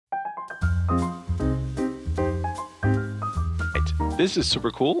This is super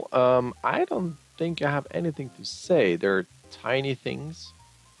cool. I don't think I have anything to say. There are tiny things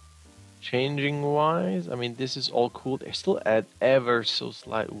changing wise. I mean, this is all cool. They still add ever so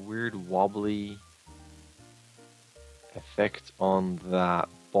slight weird wobbly effect on that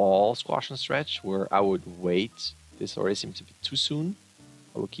ball squash and stretch where I would wait. This already seems to be too soon.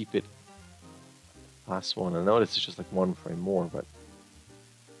 I will keep it last one. I know this is just like one frame more, but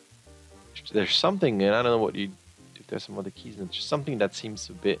there's something, and I don't know what you, if there's some other keys, and just something that seems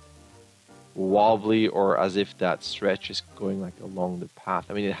a bit wobbly, or as if that stretch is going like along the path.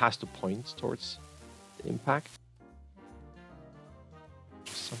 I mean, it has to point towards the impact.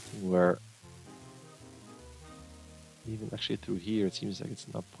 Something where even actually through here, it seems like it's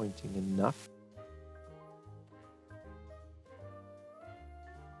not pointing enough.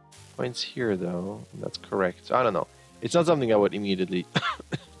 Points here though, and that's correct. So I don't know. It's not something I would immediately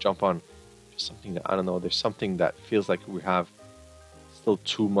jump on. Just something that, I don't know, there's something that feels like we have still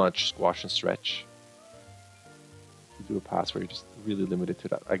too much squash and stretch. You do a pass where you're just really limited to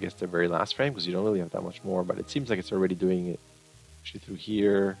that, I guess, the very last frame, because you don't really have that much more, but it seems like it's already doing it. Actually through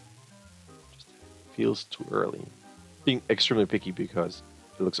here, just feels too early. Being extremely picky because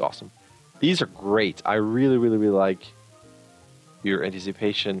it looks awesome. These are great. I really, really, really like your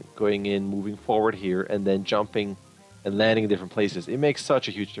anticipation going in, moving forward here, and then jumping and landing in different places. It makes such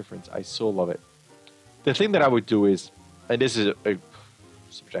a huge difference. I so love it. The thing that I would do is, and this is a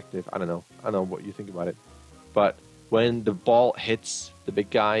subjective, I don't know what you think about it, but when the ball hits the big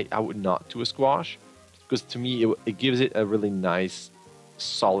guy, I would not do a squash, because to me it gives it a really nice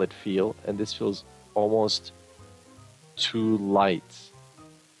solid feel, and this feels almost too light.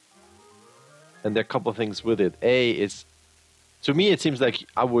 And there are a couple of things with it. A is, to me it seems like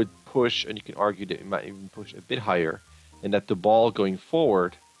I would push, and you can argue that it might even push a bit higher, and that the ball going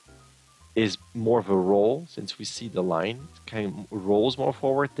forward is more of a roll, since we see the line. It kind of rolls more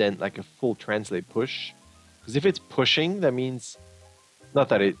forward than like a full translate push. Because if it's pushing, that means, not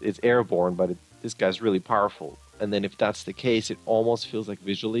that it's airborne, but this guy's really powerful. And then if that's the case, it almost feels like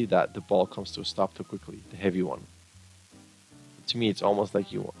visually that the ball comes to a stop too quickly, the heavy one. To me, it's almost like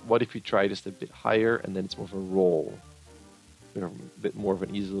what if you try just a bit higher, and then it's more of a roll, a bit more of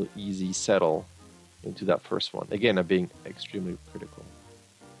an easy settle into that first one. Again, I'm being extremely critical.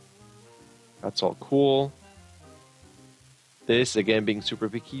 That's all cool. This, again, being super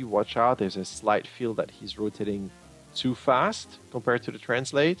picky, watch out. There's a slight feel that he's rotating too fast compared to the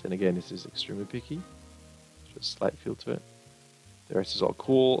translate. And again, this is extremely picky. Just slight feel to it. The rest is all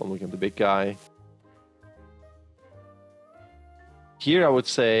cool. I'm looking at the big guy. Here I would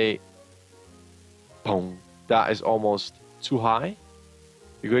say, boom, that is almost too high.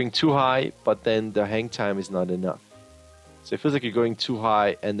 You're going too high, but then the hang time is not enough. So it feels like you're going too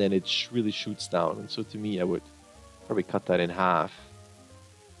high, and then it really shoots down. And so to me, I would probably cut that in half,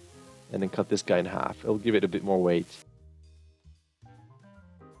 and then cut this guy in half. It'll give it a bit more weight.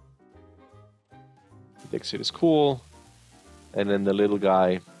 The exit is cool, and then the little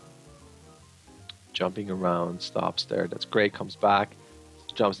guy jumping around stops there. That's great. Comes back,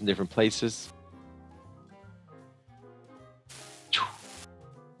 jumps in different places.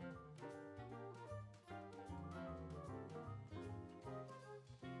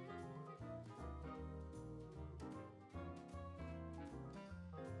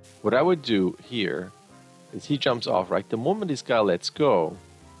 What I would do here is he jumps off, right? The moment this guy lets go,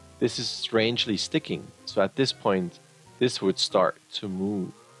 this is strangely sticking. So at this point, this would start to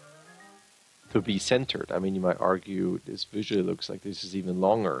move, to be centered. I mean, you might argue this visually looks like this is even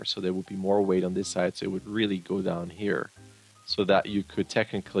longer, so there would be more weight on this side, so it would really go down here, so that you could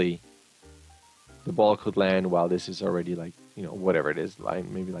technically, the ball could land while this is already like, you know, whatever it is, like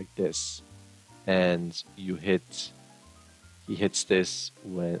maybe like this, and you hit. He hits this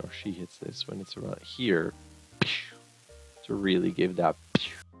when, or she hits this when it's around here, to really give that.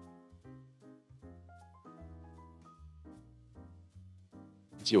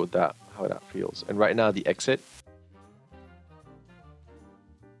 See what how that feels. And right now the exit,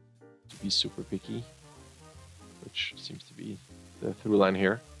 to be super picky, which seems to be the through line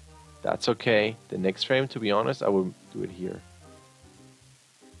here. That's okay. The next frame, to be honest, I would do it here.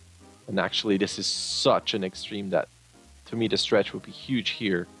 And actually, this is such an extreme that, to me, the stretch would be huge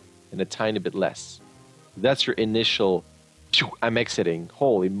here and a tiny bit less. That's your initial, I'm exiting,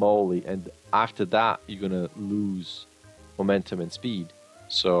 holy moly. And after that, you're going to lose momentum and speed.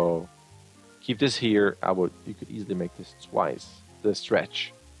 So keep this here. You could easily make this twice, the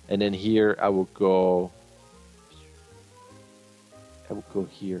stretch. And then here, I will go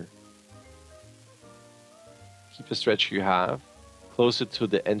here. Keep the stretch you have closer to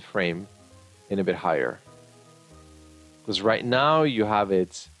the end frame and a bit higher. Because right now you have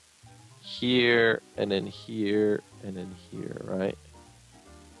it here, and then here, and then here, right?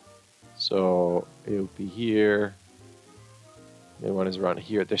 So it would be here. The one is around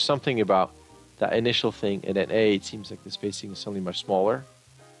here. There's something about that initial thing, and then A, it seems like the spacing is suddenly much smaller.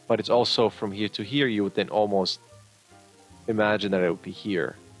 But it's also from here to here, you would then almost imagine that it would be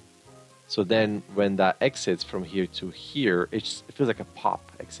here. So then when that exits from here to here, it feels like a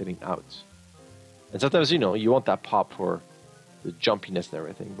pop exiting out. And sometimes, you know, you want that pop for the jumpiness and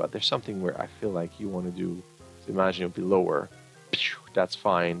everything, but there's something where I feel like you want to do, so imagine it would be lower. That's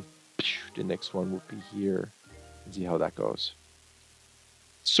fine. The next one would be here. And see how that goes.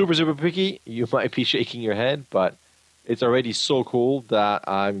 Super, super picky. You might be shaking your head, but it's already so cool that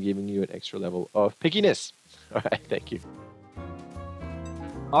I'm giving you an extra level of pickiness. All right, thank you.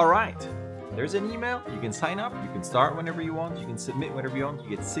 All right, there's an email. You can sign up. You can start whenever you want. You can submit whenever you want. You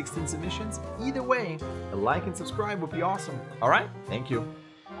get 16 submissions. Either way, a like and subscribe would be awesome. All right, thank you.